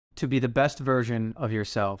to be the best version of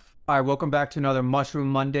yourself. All right, welcome back to another Mushroom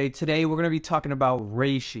Monday. Today, we're going to be talking about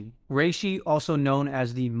reishi. Reishi, also known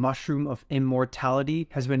as the Mushroom of Immortality,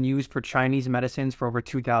 has been used for Chinese medicines for over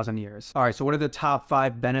 2,000 years. All right, so what are the top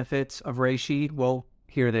 5 benefits of reishi? Well,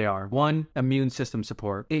 here they are. 1, immune system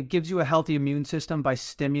support. It gives you a healthy immune system by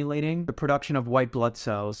stimulating the production of white blood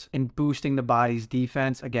cells and boosting the body's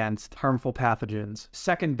defense against harmful pathogens.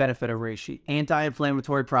 Second benefit of reishi,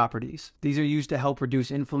 anti-inflammatory properties. These are used to help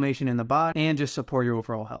reduce inflammation in the body and just support your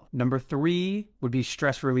overall health. Number 3 would be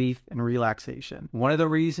stress relief and relaxation. One of the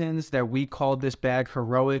reasons that we called this bag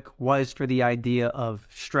heroic was for the idea of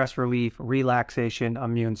stress relief, relaxation,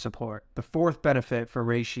 immune support. The 4th benefit for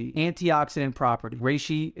reishi, antioxidant property. Reishi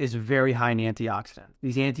is very high in antioxidants.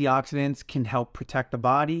 These antioxidants can help protect the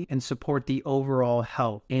body and support the overall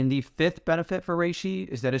health. And the 5th benefit for reishi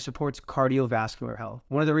is that it supports cardiovascular health.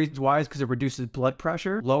 One of the reasons why is because it reduces blood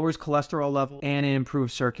pressure, lowers cholesterol level, and it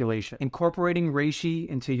improves circulation. Incorporating reishi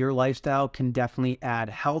into your lifestyle can definitely add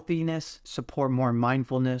healthiness, support more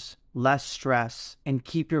mindfulness, less stress, and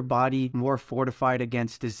keep your body more fortified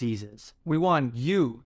against diseases. We want you